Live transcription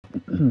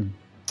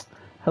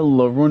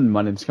Hello everyone,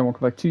 my name is Ken.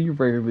 Welcome back to your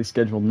regularly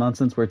scheduled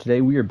nonsense, where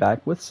today we are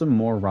back with some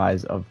more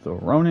Rise of the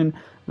Ronin.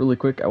 Really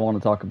quick, I want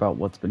to talk about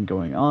what's been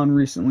going on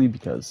recently,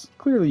 because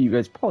clearly you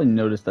guys probably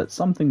noticed that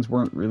some things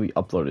weren't really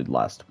uploaded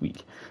last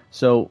week.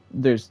 So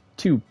there's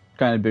two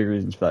kind of big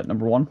reasons for that.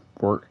 Number one,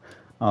 work.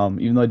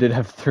 Even though I did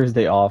have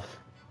Thursday off,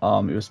 it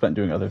was spent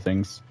doing other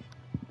things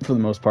for the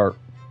most part.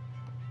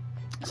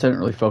 So I didn't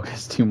really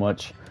focus too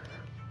much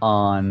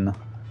on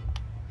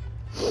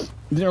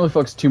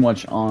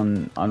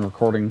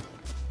recording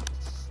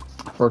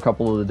for a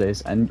couple of the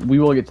days, and we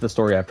will get to the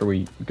story after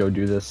we go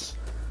do this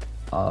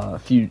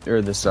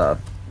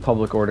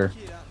public order.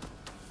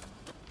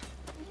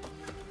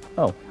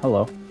 Oh,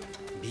 hello.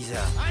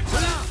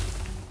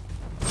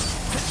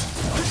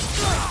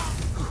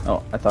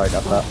 Oh, I thought I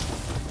got that.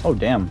 Oh,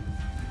 damn.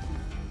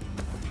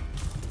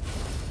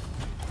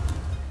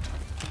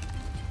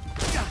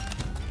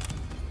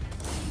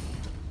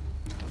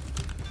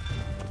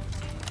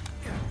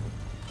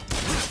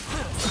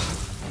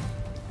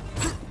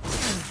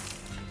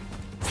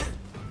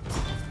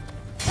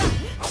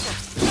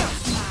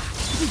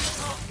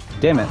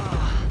 Damn it.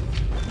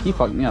 He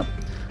fucked me up.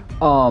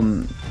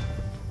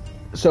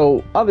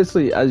 So,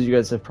 obviously, as you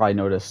guys have probably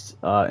noticed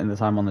in the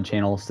time on the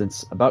channel,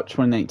 since about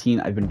 2019,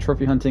 I've been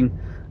trophy hunting.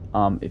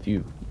 If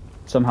you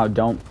somehow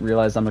don't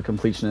realize I'm a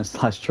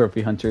completionist /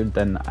 trophy hunter,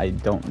 then I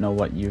don't know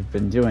what you've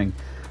been doing.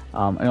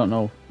 I don't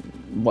know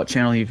what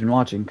channel you've been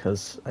watching,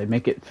 because I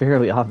make it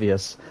fairly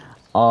obvious.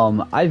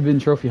 I've been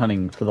trophy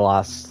hunting for the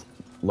last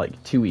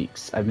like 2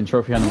 weeks. I've been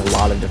trophy hunting a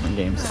lot of different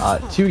games.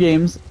 2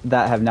 games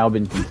that have now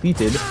been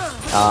completed.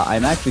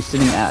 I'm actually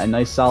sitting at a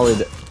nice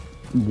solid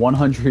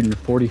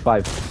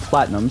 145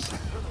 platinums,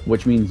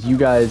 which means you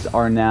guys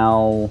are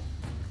now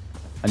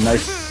a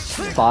nice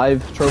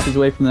 5 trophies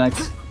away from the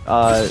next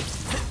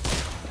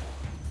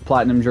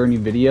platinum journey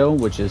video,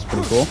 which is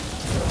pretty cool.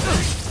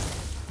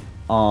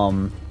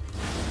 Oh,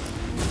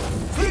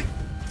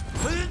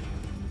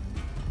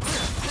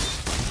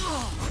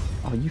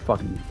 you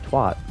fucking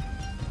twat.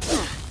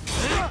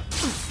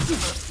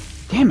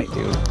 Damn it,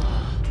 dude.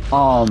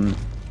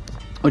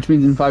 Which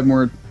means in 5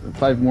 more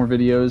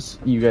videos,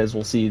 you guys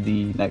will see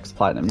the next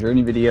platinum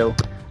journey video.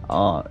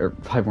 Or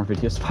 5 more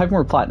videos, 5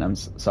 more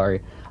platinums.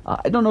 Sorry,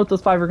 I don't know what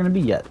those 5 are going to be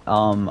yet.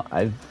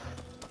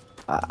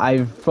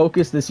 I've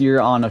focused this year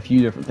on a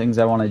few different things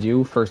I want to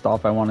do. First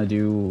off, I want to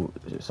do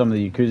some of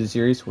the Yakuza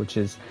series, which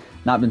has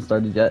not been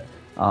started yet.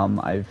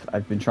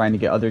 I've been trying to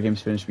get other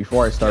games finished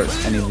before I start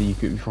any of the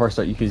before I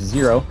start Yakuza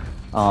 0,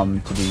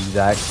 to be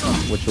exact,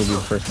 which will be the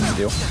first one to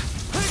do.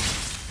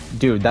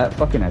 Dude, that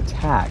fucking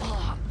attack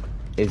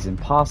is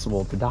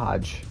impossible to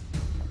dodge.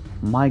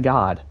 My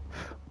god.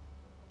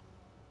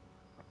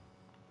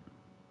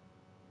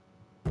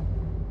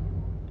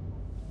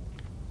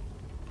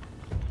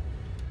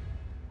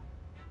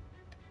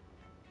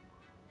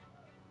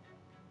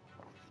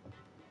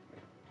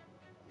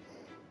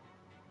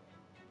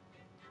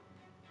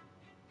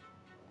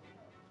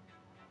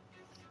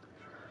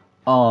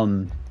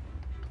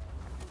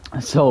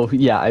 So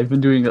yeah, I've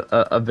been doing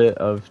a bit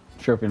of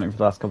trophy hunting for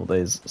the last couple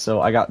days.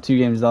 So I got 2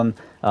 games done.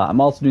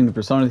 I'm also doing the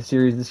Persona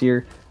series this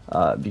year,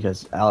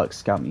 because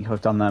Alex got me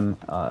hooked on them.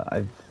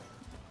 I've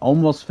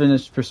almost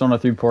finished Persona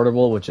 3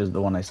 Portable, which is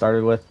the one I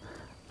started with.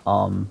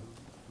 I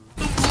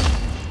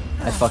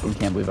fucking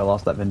can't believe I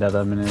lost that Vendetta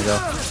a minute ago.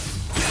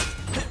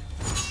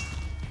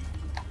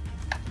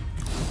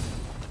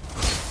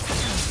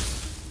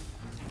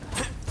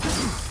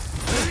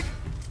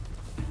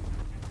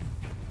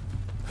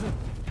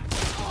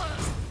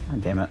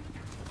 God damn it.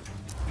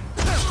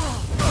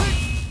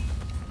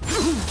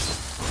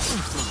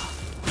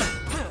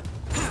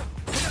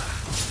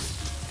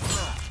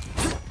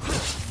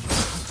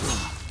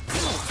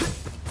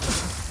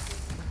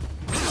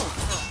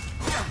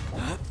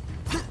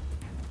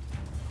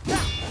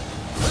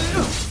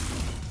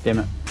 Damn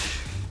it.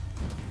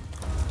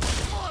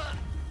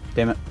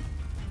 Damn it.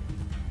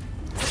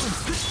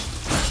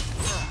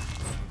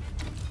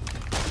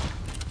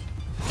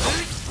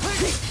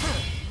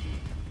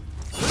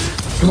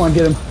 Come on,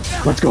 get him.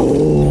 Let's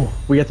go.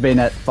 We got the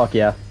bayonet. Fuck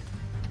yeah.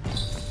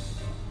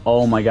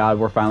 Oh my god,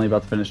 we're finally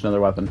about to finish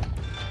another weapon.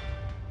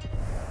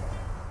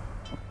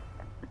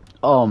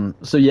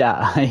 So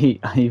yeah,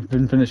 I've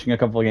been finishing a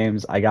couple of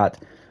games. I got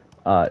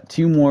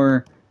 2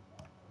 more.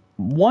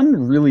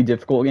 One really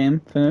difficult game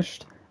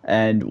finished,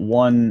 and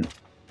one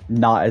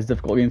not as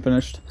difficult game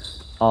finished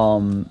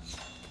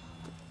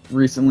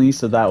recently,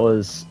 so that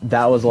was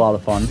a lot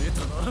of fun.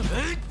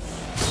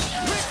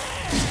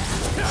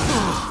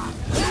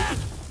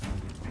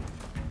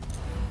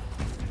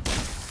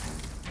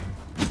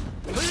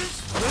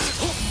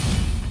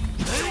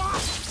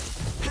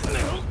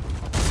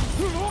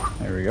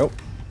 There we go.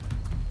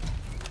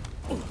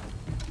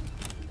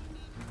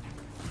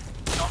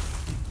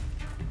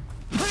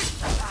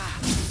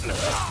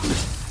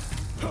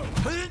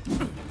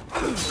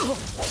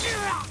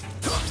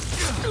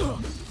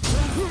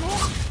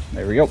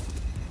 There we go.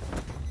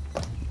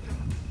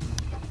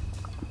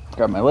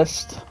 Grab my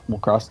list. We'll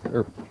cross.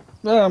 I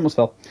almost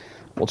fell.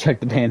 We'll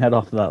check the bayonet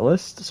off of that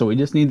list. So we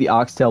just need the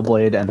oxtail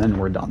blade, and then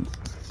we're done.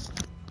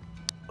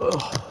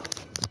 Ugh.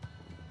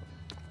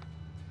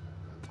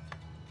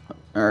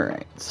 All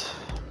right.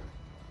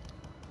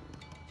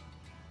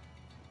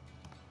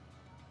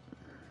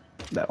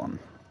 That one.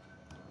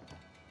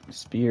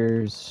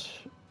 Spears.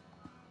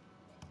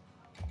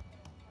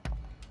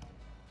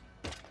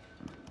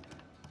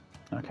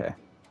 Okay.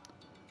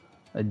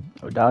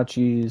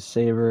 Odachi's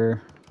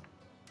saber.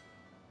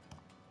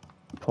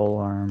 Pole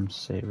arms,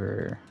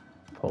 saber,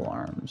 pole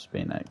arms,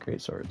 bayonet,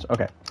 great swords.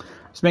 Okay.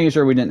 Just making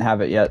sure we didn't have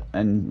it yet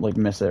and like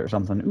miss it or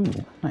something.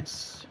 Ooh,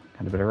 nice.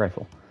 Got a bit of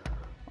rifle.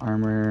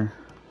 Armor.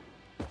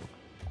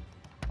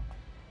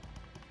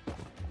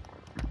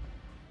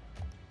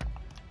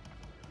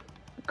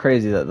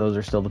 Crazy that those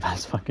are still the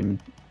best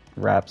fucking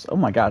wraps. Oh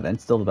my god, and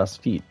still the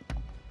best feet.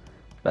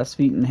 Best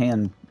feet and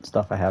hand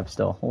stuff I have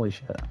still. Holy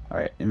shit.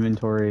 Alright,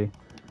 inventory.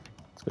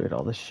 Let's go get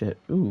all this shit.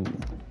 Ooh.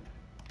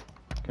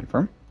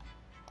 Confirm.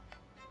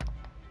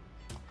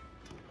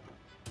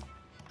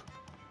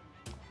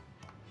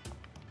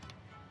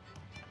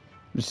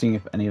 Just seeing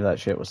if any of that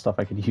shit was stuff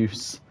I could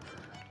use.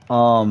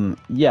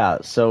 Yeah,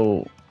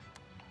 so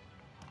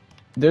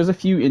there's a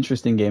few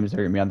interesting games that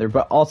are gonna be on there,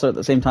 but also at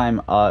the same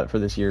time, for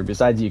this year,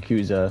 besides wanting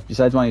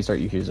to start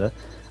Yakuza,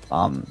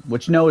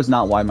 which no is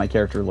not why my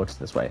character looks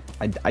this way.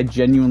 I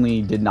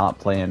genuinely did not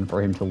plan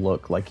for him to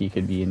look like he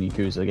could be in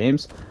Yakuza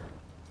games.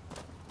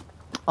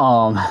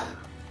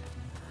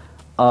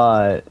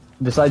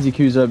 Besides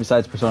Yakuza,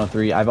 besides Persona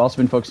 3, I've also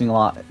been focusing a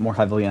lot more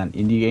heavily on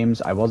indie games.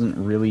 I wasn't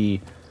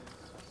really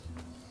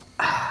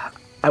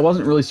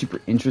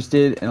super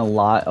interested in a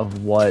lot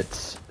of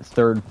what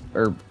in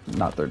a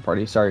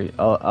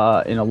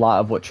lot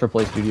of what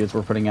AAA studios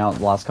were putting out in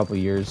the last couple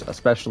of years,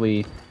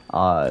 especially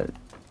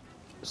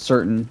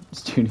certain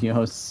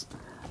studios,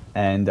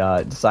 and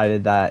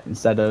decided that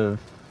instead of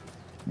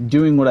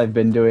doing what I've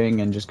been doing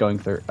and just going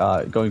for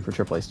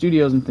AAA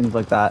studios and things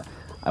like that,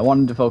 I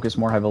wanted to focus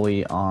more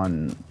heavily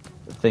on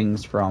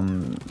things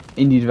from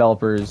indie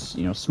developers,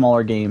 you know,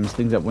 smaller games,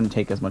 things that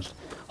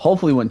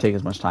hopefully wouldn't take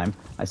as much time.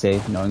 I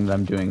say, knowing that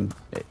I'm doing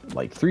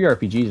like 3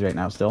 RPGs right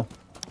now still.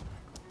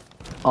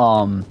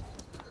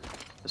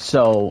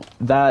 So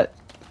that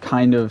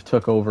kind of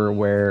took over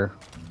where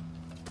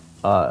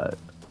a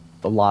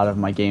lot of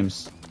my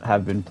games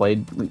have been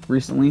played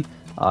recently.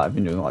 I've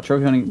been doing a lot of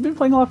trophy hunting. I've been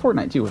playing a lot of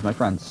Fortnite too with my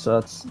friends, so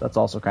that's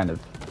also kind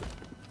of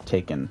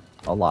taken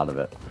a lot of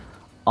it.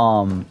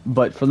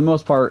 But for the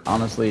most part,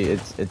 honestly,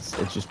 it's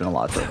just been a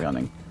lot of trophy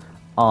hunting.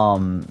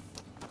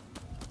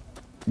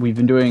 I've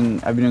been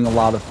doing a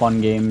lot of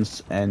fun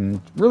games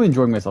and really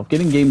enjoying myself,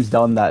 getting games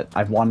done that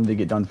I've wanted to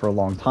get done for a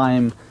long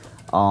time.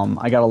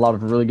 I got a lot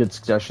of really good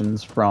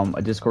suggestions from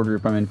a Discord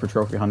group I'm in for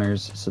trophy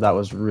hunters, so that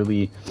was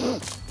really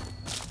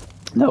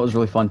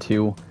fun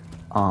too.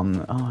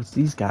 Oh, it's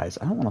these guys.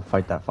 I don't want to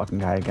fight that fucking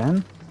guy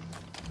again.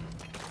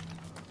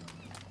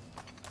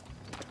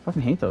 I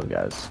fucking hate those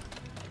guys.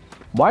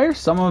 Why are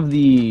some of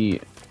the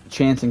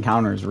chance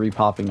encounters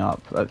re-popping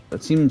up?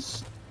 That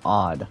seems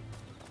odd.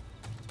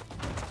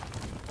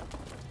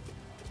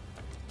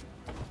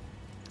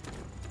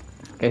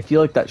 I feel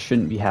like that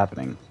shouldn't be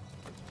happening.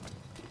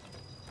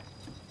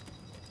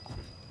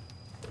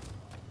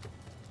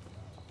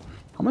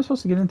 How am I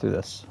supposed to get into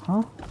this?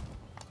 Huh?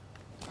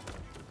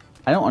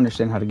 I don't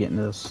understand how to get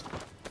into this.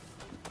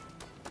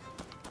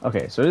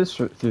 Okay, so it is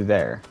through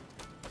there.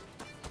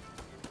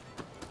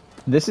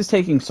 This is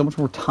taking so much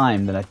more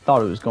time than I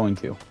thought it was going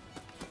to.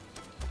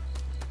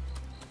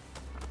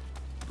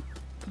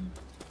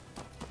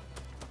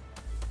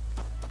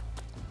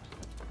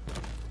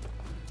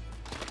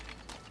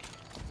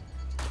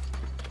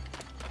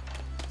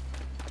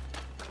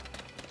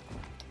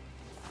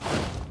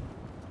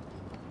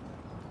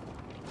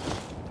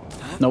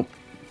 Nope.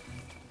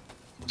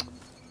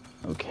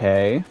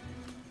 Okay.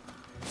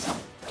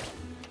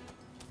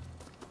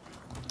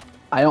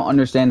 I don't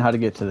understand how to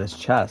get to this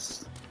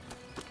chest.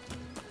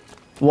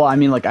 Well, I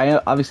mean, like,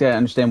 obviously I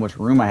understand which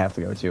room I have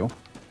to go to.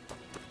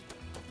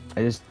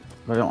 I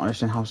don't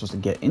understand how I'm supposed to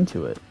get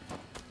into it.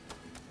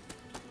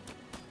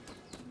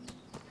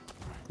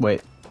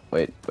 Wait.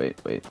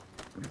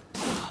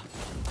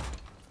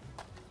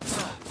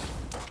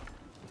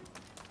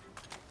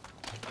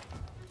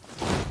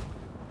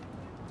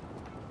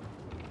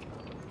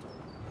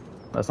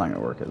 That's not gonna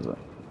work, is it?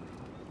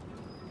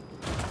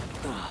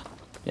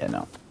 Yeah,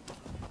 no.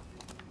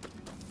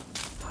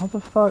 How the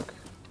fuck?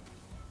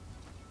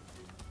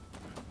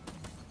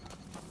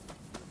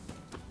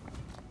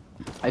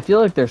 I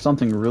feel like there's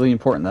something really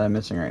important that I'm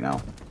missing right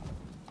now.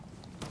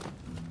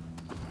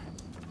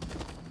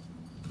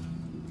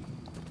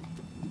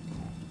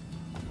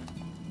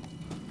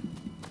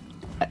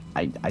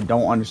 I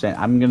don't understand.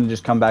 I'm gonna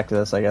just come back to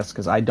this, I guess,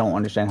 because I don't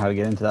understand how to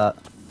get into that.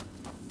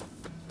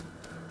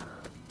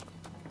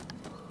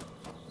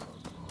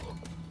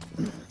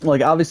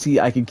 Like, obviously,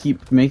 I could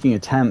keep making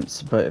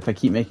attempts, but if I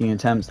keep making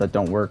attempts that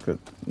don't work,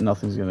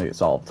 nothing's gonna get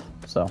solved,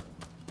 so.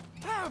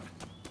 Help!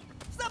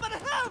 Somebody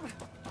help!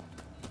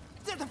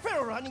 There's a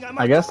feral running on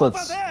my I guess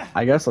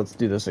let's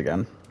do this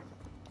again.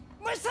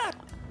 My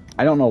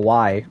I don't know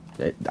why.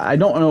 I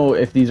don't know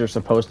if these are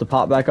supposed to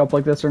pop back up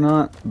like this or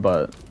not,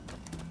 but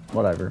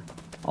whatever.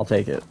 I'll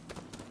take it.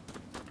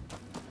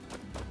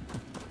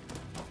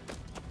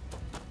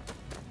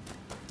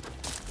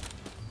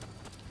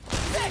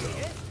 There he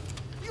is!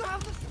 You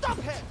have to stop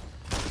him!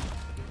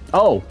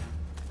 Oh!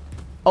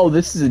 Oh,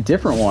 this is a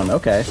different one.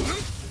 Okay.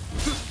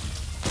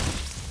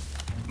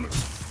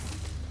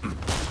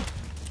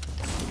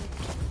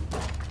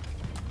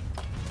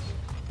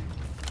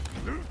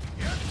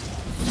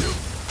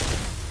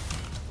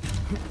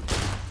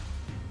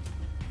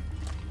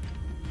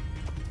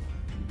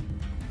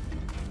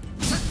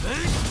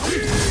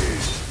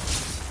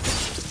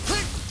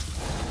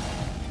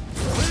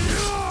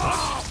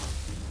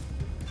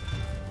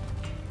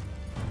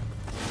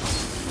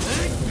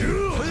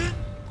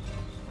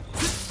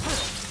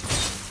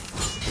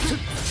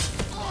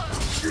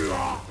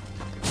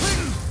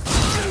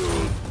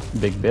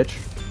 Big bitch.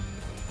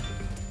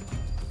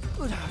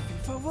 Would have been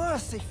for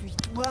worse if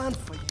it weren't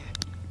for you.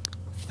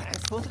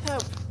 Thanks for the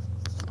help.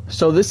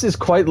 So this is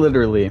quite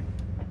literally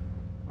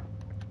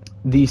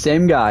the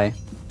same guy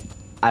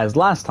as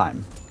last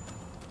time.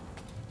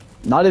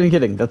 Not even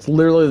kidding. That's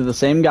literally the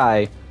same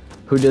guy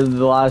who did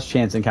the last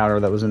chance encounter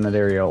that was in that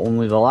area.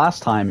 Only the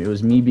last time it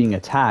was me being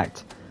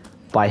attacked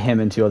by him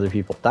and 2 other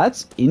people.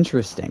 That's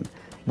interesting.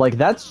 Like,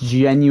 that's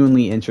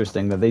genuinely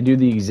interesting that they do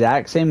the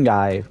exact same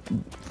guy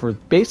for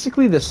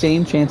basically the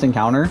same chance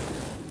encounter,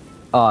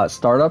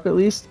 startup at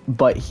least,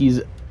 but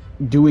he's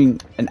doing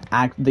an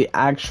they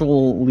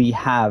actually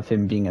have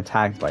him being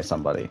attacked by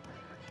somebody.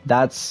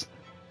 That's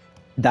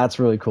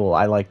really cool.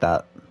 I like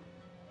that.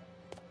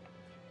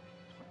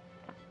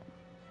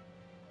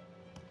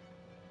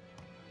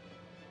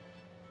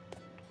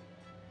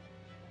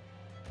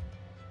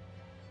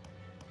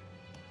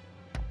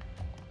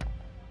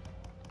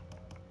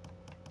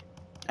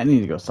 I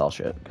need to go sell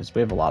shit, because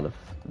we have a lot of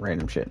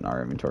random shit in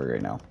our inventory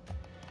right now.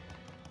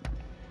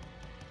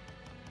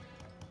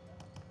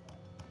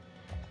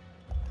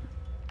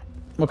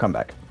 We'll come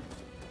back.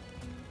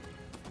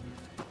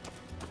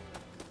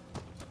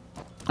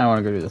 I want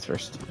to go do this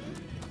first.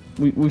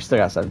 We still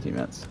got 17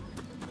 minutes.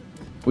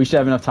 We should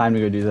have enough time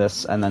to go do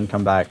this, and then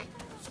come back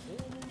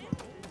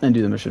and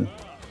do the mission.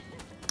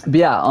 But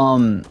yeah,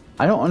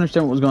 I don't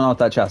understand what was going on with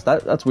that chest.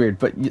 That's weird,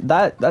 but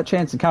that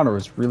chance encounter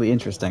was really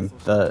interesting.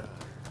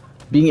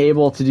 Being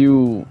able to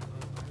do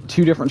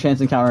 2 different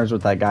chance encounters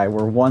with that guy,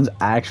 where one's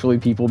actually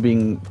people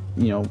being,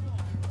 you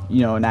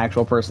know, an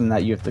actual person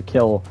that you have to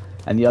kill,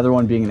 and the other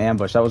one being an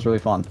ambush. That was really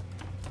fun.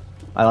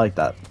 I like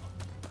that.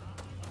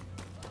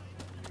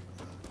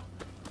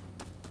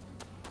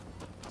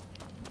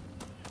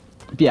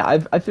 But yeah,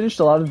 I've finished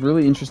a lot of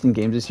really interesting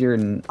games this year,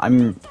 and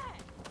I'm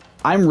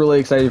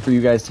really excited for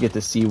you guys to get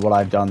to see what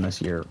I've done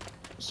this year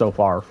so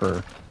far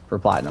for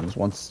platinums.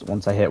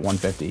 Once I hit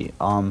 150.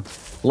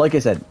 Like I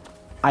said,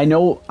 I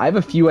know I have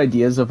a few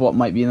ideas of what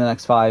might be in the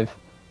next 5,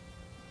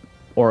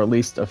 or at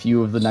least a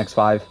few of the next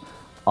 5.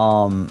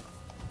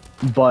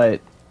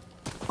 But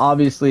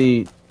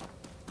obviously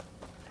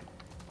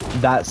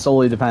that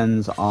solely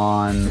depends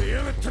on,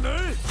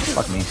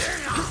 fuck me.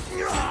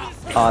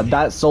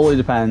 That solely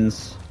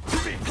depends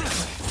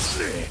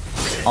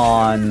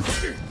on,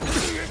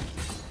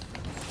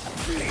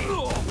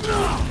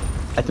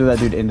 I threw that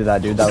dude into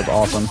that dude. That was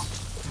awesome.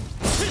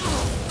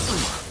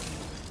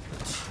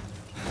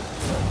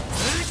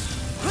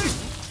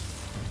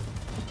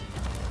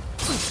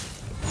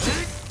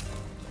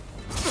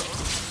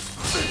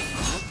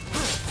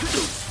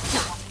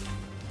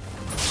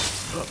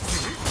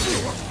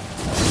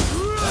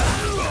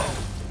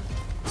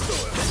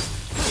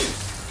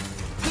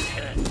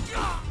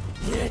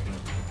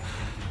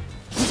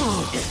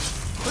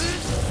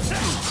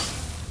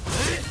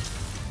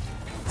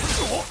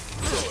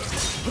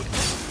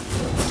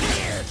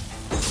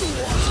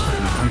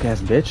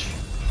 Punk-ass bitch.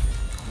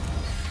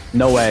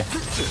 No way.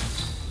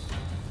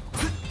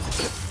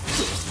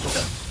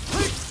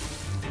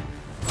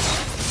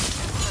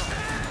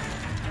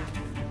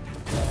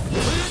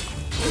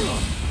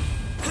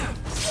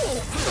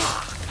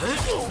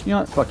 You know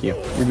what? Fuck you.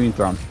 You're being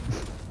thrown.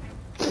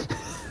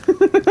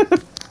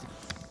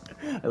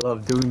 I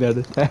love doing that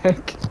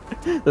attack.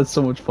 That's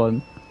so much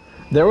fun.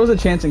 There was a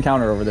chance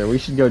encounter over there. We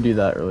should go do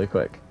that really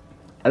quick.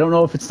 I don't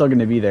know if it's still going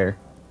to be there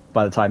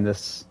by the time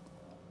this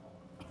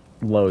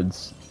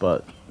loads,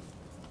 but...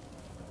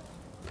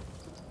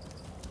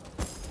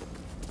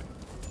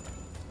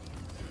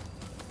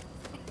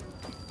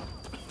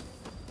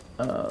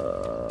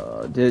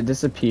 did it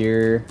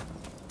disappear?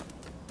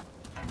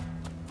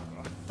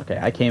 Okay,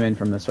 I came in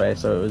from this way,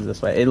 so it was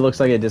this way. It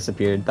looks like it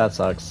disappeared. That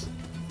sucks.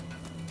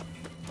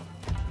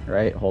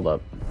 Right? Hold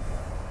up.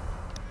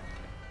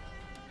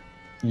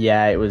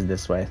 Yeah, it was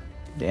this way.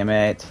 Damn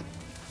it.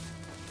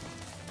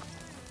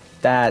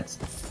 That's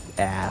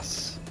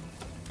ass.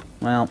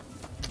 Well,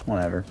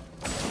 whatever.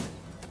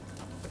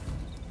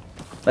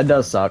 That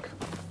does suck,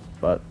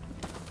 but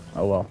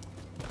oh well.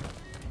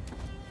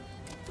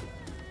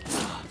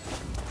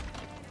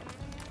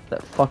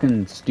 That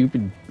fucking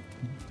stupid...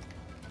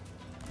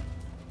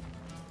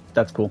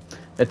 That's cool.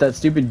 If that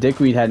stupid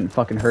dickweed hadn't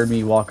fucking heard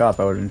me walk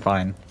up, I would have been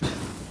fine.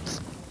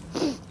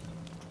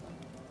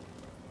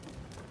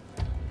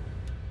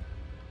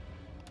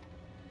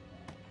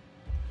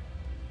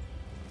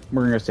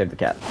 We're gonna save the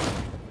cat.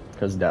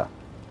 Because, duh.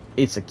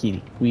 It's a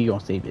kitty. We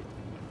gonna save it.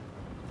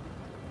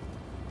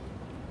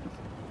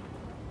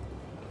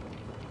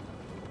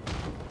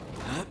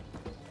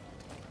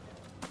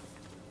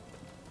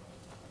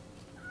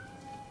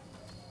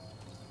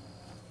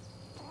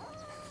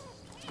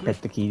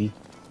 Pet the kitty.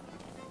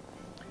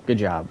 Good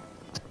job.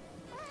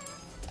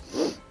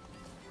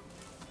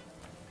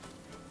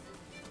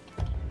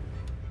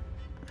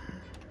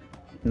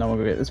 No, we'll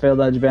go get this failed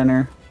edge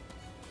banner.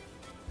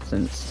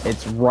 Since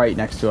it's right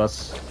next to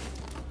us.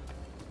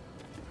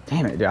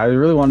 Damn it, dude. I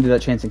really want to do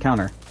that chance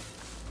encounter.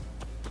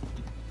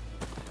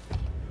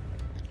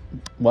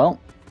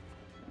 Well,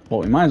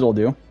 what we might as well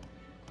do.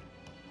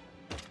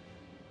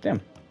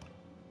 Damn.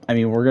 I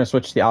mean, we're going to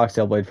switch to the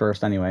Oxtail Blade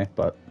first anyway,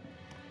 but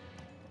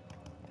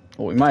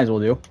what we might as well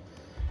do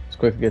is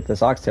quickly get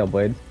this Oxtail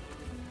Blade.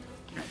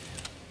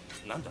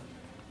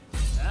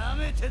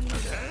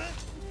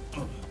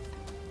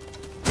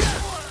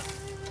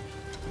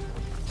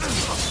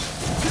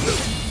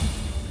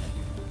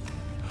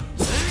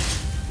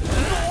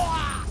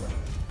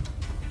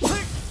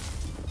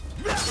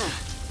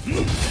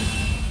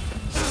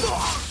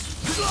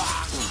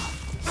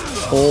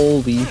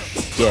 Holy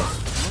shit.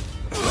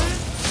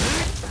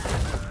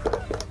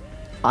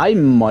 I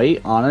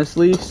might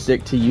honestly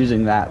stick to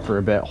using that for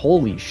a bit.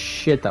 Holy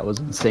shit, that was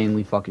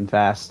insanely fucking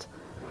fast.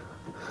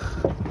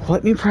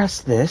 Let me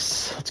press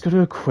this. Let's go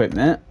to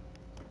equipment.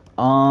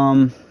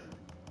 It's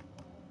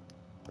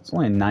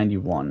only a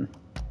 91.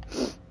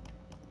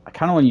 I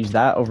kind of want to use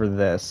that over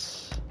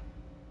this.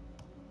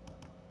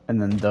 And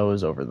then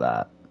those over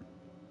that.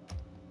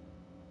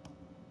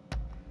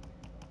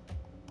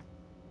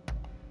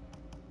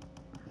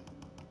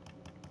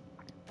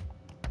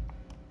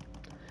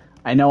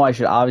 I know I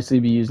should obviously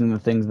be using the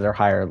things that are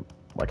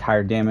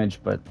higher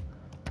damage, but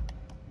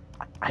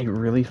I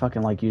really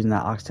fucking like using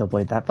that Oxtail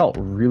Blade. That felt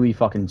really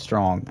fucking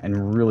strong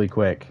and really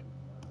quick.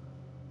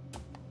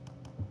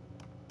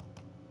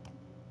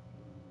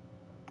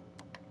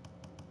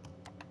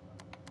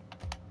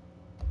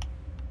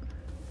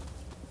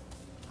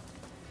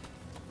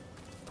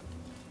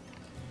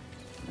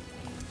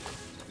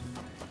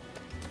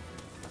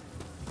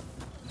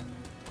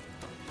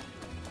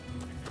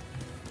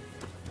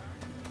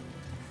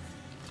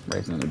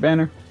 Raise another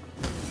banner.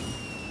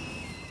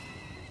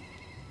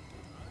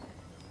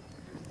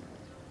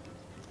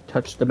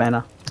 Touch the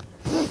banner.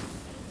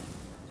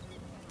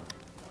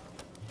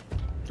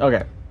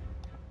 Okay.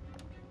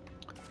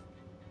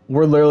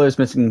 We're literally just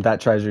missing that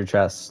treasure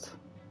chest.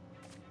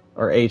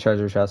 Or a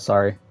treasure chest,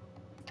 sorry.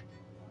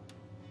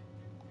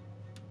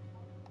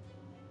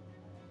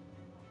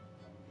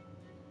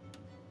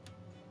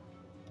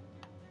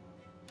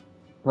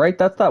 Right?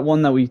 That's that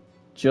one that we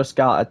just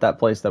got at that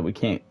place that we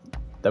can't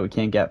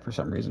get for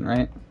some reason,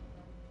 right?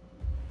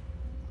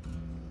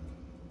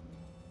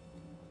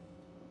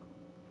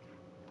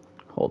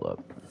 Hold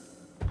up.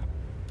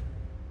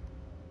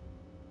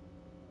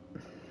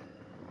 Let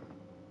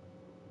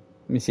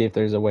me see if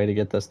there's a way to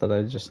get this that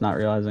I'm just not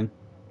realizing.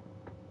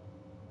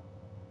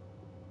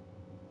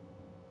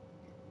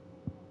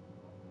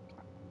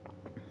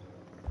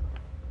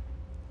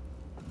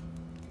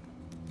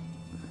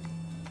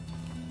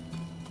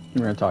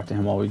 We're gonna talk to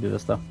him while we do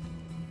this, though.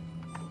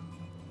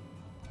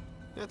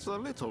 It's a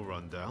little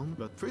rundown,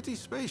 but pretty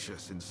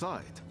spacious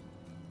inside.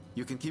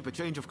 You can keep a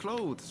change of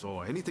clothes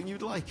or anything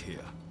you'd like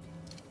here.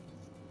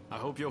 I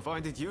hope you'll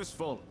find it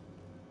useful.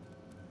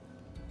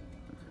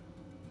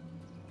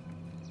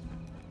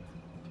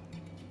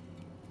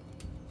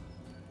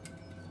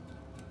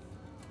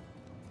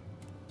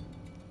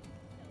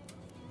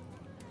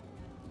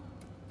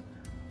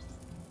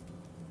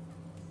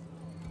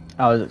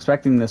 I was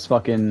expecting this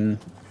fucking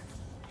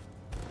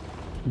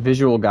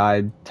visual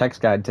guide, text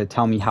guide to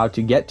tell me how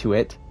to get to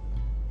it.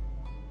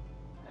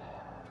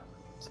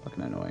 It's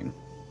fucking annoying.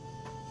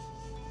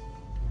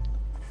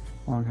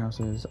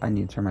 Longhouses. I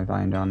need to turn my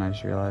volume down, I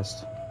just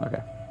realized.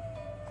 Okay.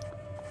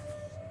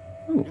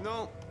 Ooh. You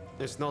know,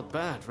 it's not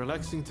bad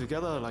relaxing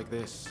together like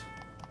this.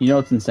 You know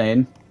what's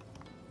insane?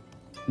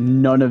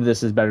 None of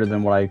this is better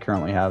than what I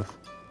currently have.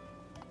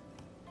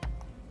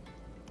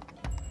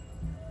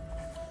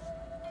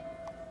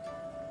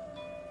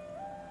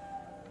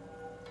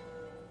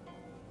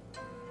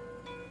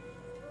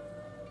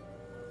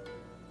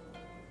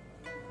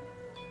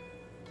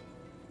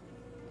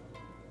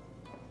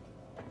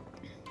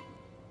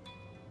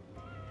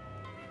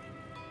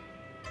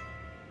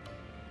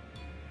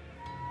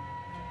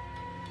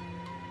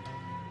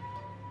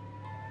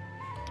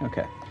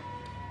 Okay.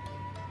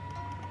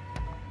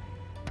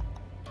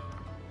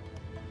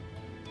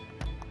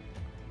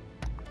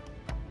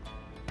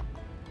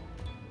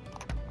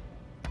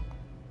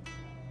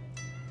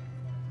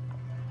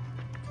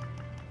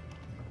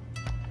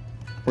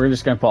 We're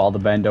just gonna put all the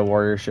Bando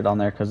Warrior shit on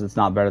there because it's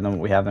not better than what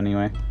we have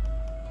anyway.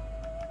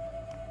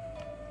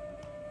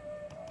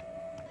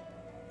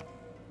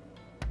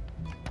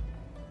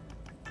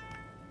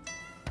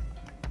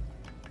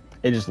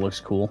 It just looks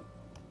cool.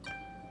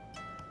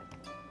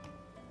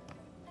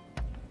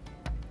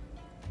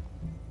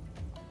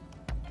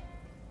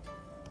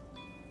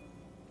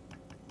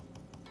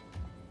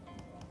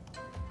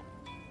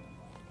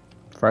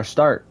 Fresh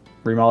start.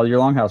 Remodel your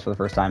longhouse for the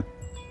first time.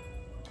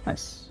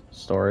 Nice.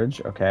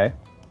 Storage, okay.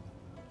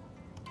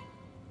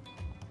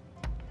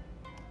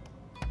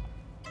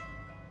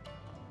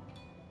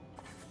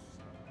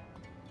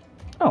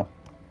 Oh.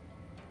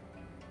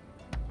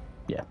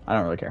 Yeah, I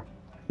don't really care.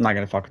 I'm not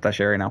gonna fuck with that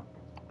shit right now.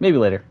 Maybe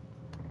later.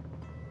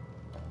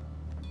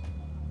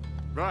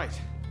 Right,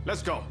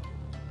 let's go.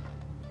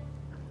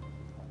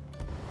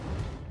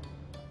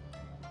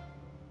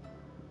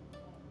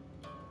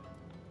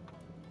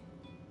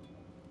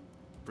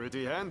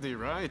 Pretty handy,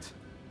 right?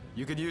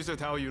 You can use it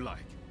how you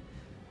like.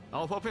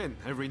 I'll pop in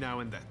every now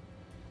and then.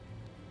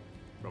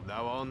 From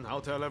now on,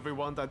 I'll tell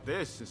everyone that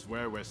this is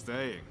where we're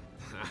staying.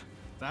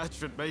 That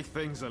should make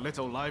things a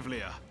little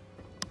livelier.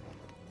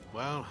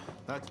 Well,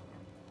 that...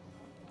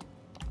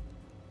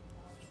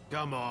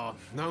 Come on,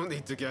 no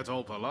need to get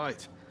all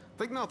polite.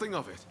 Think nothing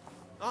of it.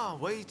 Ah,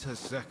 wait a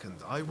second.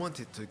 I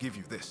wanted to give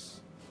you this.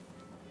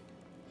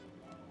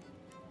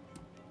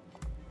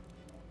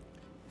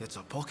 It's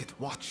a pocket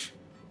watch.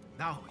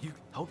 Now, you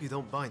hope you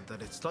don't mind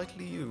that it's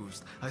slightly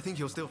used. I think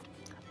you'll still...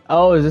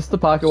 Oh, is this the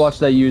pocket watch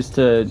that I used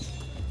to...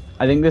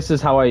 I think this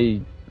is how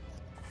I...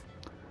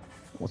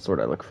 What's the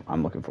word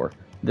I'm looking for?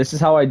 This is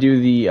how I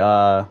do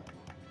the,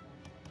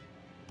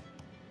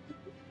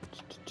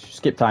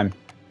 skip time.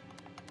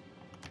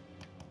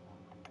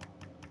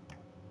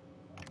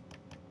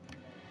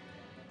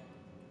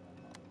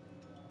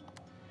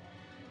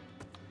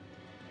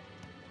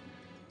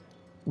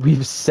 We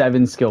have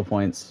 7 skill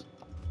points.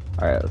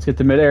 Alright, let's get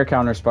the mid-air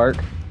counter spark.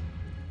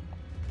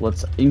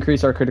 Let's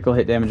increase our critical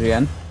hit damage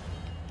again.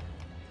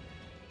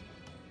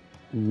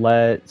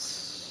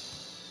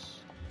 Let's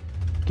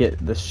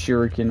get the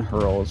shuriken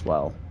hurl as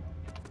well.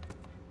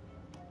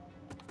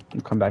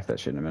 We'll come back to that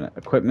shit in a minute.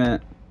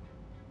 Equipment.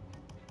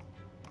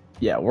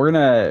 Yeah, we're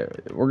gonna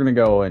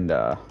go and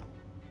we're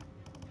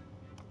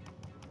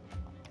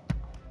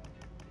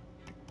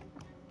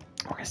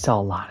gonna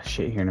sell a lot of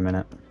shit here in a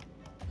minute.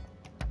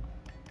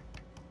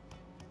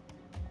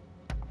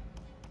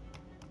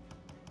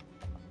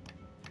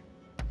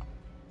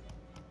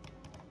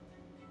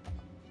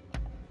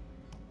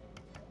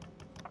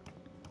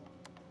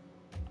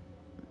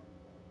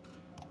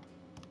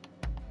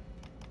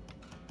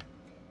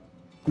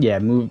 Yeah,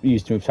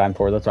 use to move time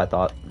forward. That's what I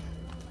thought.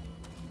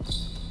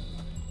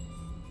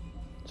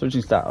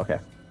 Switching style. Okay.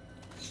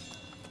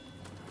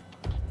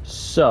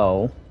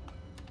 So.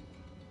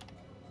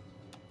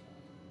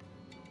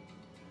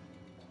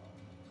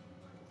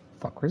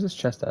 Fuck, where's this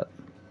chest at?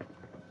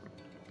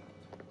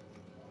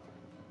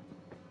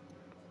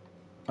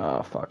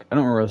 Oh, fuck. I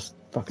don't remember where this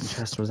fucking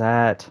chest was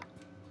at.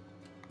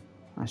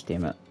 Gosh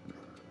damn it.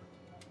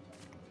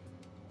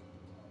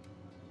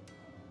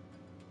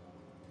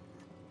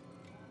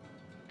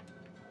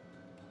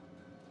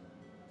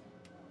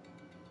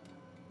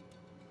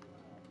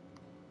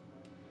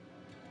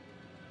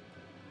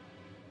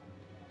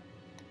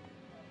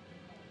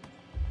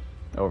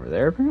 Over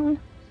there, apparently?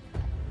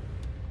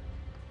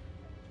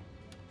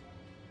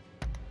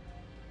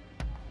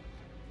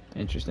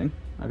 Interesting.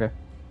 Okay.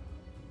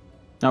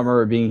 Don't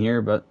remember it being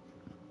here, but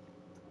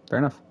fair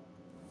enough.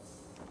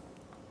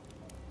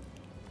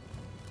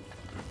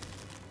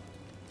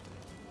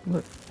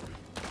 Look.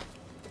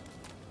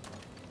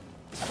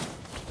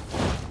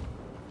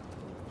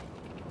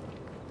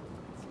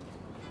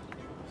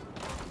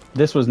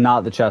 This was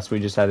not the chest we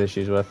just had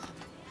issues with.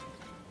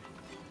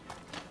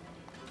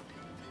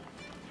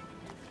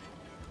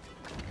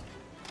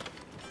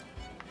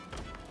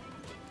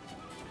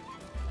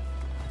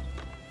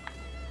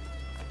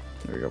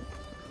 There we go.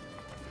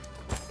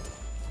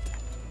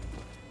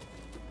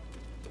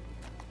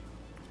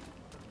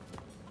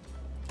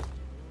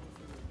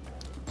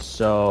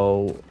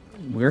 So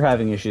we're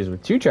having issues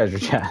with 2 treasure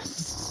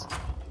chests.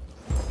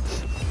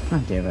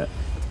 God damn it.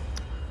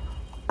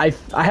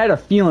 I had a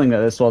feeling that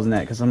this wasn't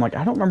it, because I'm like,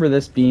 I don't remember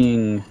this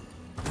being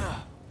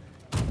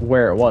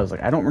where it was.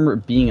 Like, I don't remember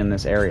it being in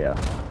this area.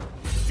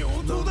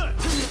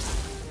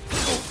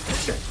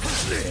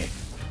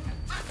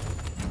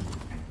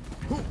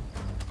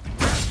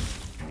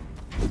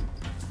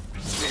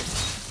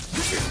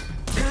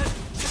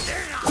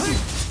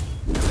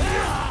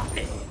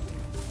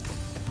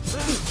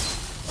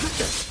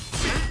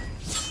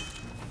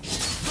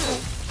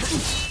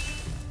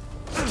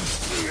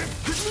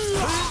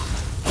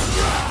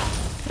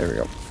 There we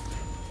go.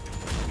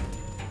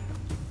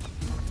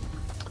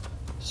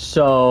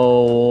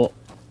 So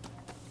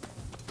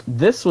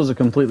this was a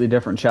completely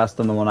different chest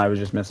than the one I was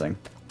just missing.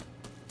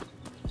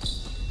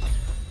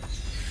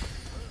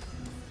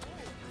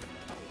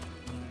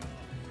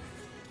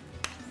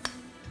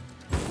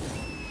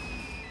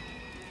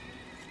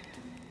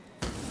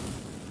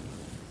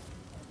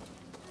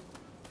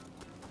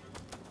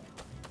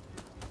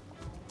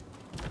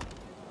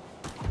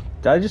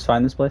 Did I just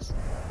find this place?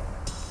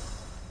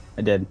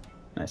 I did.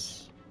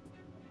 Nice.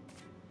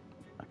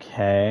 Okay.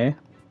 Okay.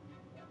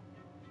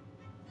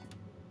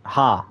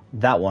 Ha,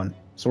 that one.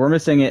 So we're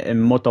missing it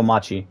in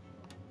Motomachi.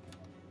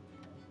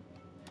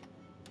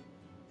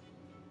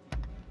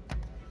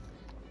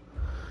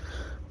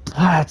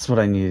 That's what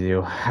I need to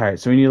do. Alright,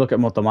 so we need to look at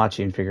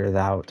Motomachi and figure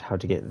out how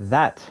to get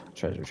that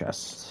treasure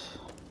chest.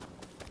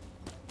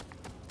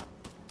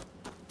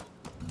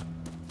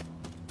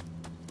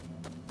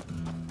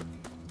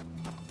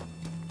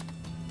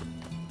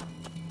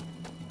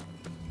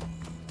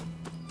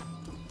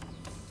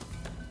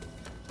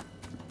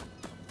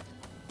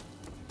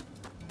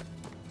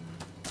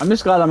 I'm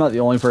just glad I'm not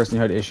the only person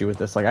who had issue with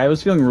this. Like, I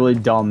was feeling really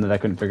dumb that I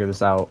couldn't figure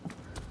this out.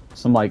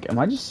 So I'm like, am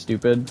I just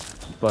stupid?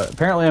 But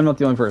apparently I'm not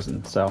the only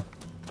person, so.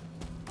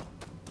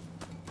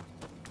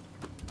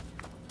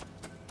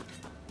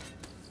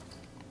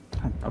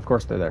 Of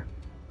course they're there.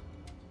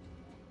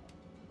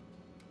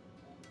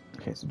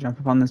 Okay, so jump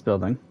up on this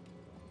building.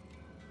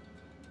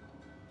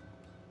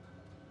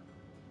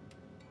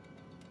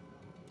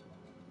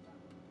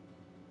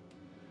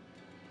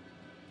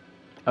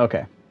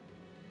 Okay.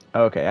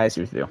 Okay, I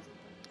see what you do.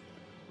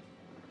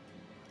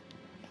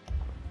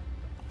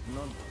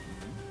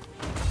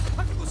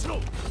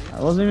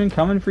 I wasn't even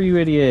coming for you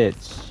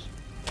idiots.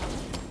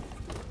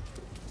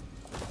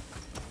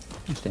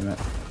 Just damn it.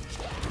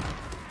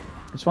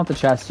 I just want the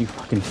chest, you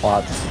fucking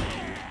plots.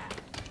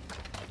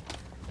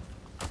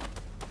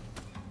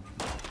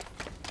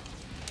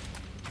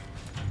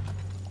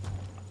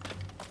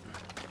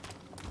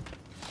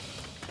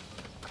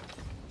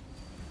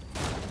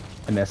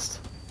 I missed.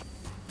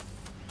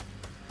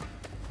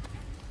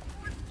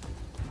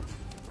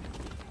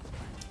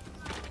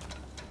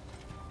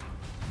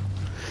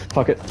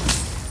 Fuck it.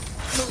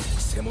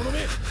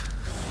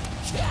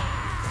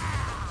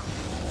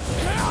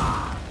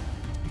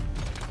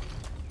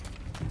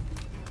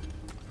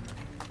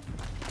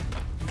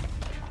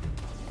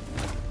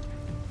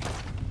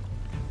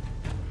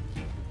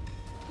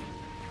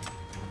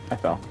 I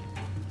fell.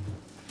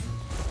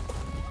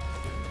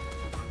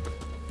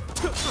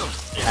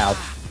 Ow.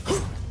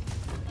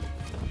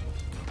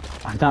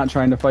 I'm not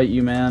trying to fight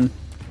you, man.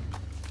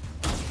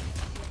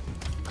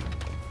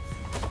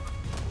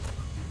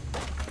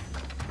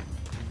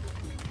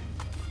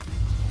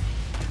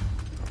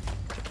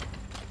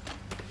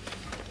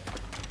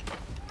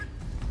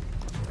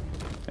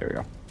 There we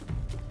go.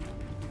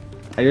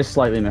 I just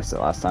slightly missed it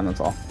last time,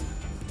 that's all.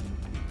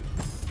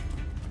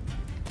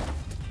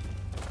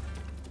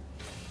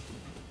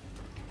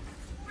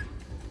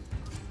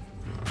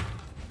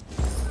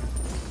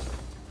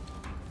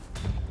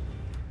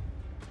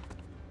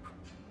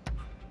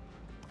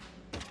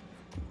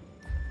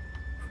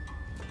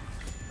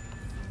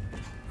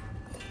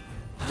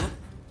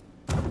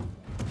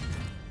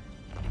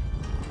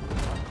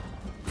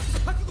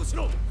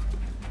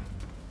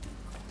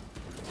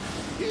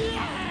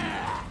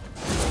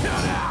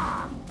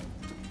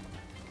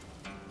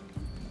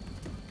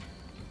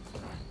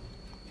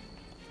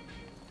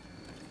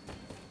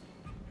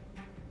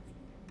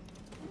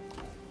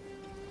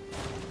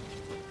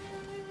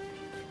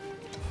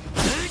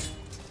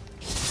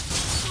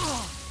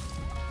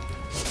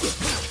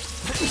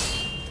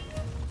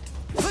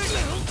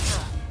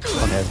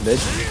 Bitch.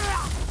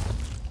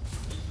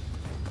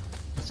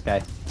 This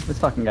guy. This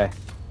fucking guy.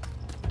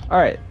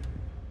 Alright.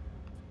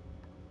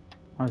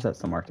 Why is that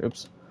still marked?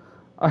 Oops.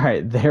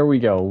 Alright, there we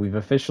go. We've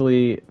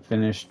officially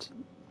finished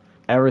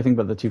everything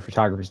but the two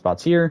photography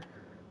spots here.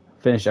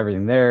 Finished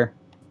everything there.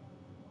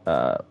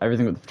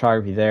 Everything with the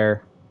photography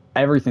there.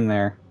 Everything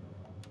there.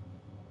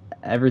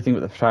 Everything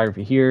with the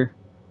photography here.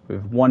 We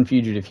have one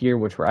fugitive here,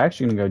 which we're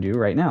actually going to go do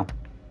right now.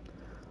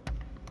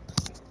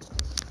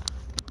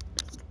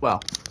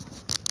 Well,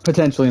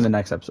 potentially in the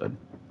next episode.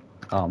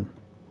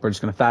 We're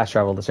just going to fast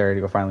travel this area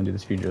to go finally do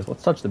this fugitive.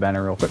 Let's touch the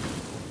banner real quick.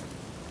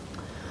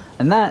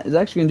 And that is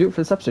actually going to do it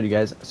for this episode, you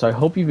guys. So I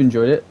hope you've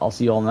enjoyed it. I'll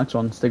see you all in the next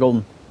one. Stay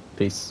golden.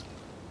 Peace.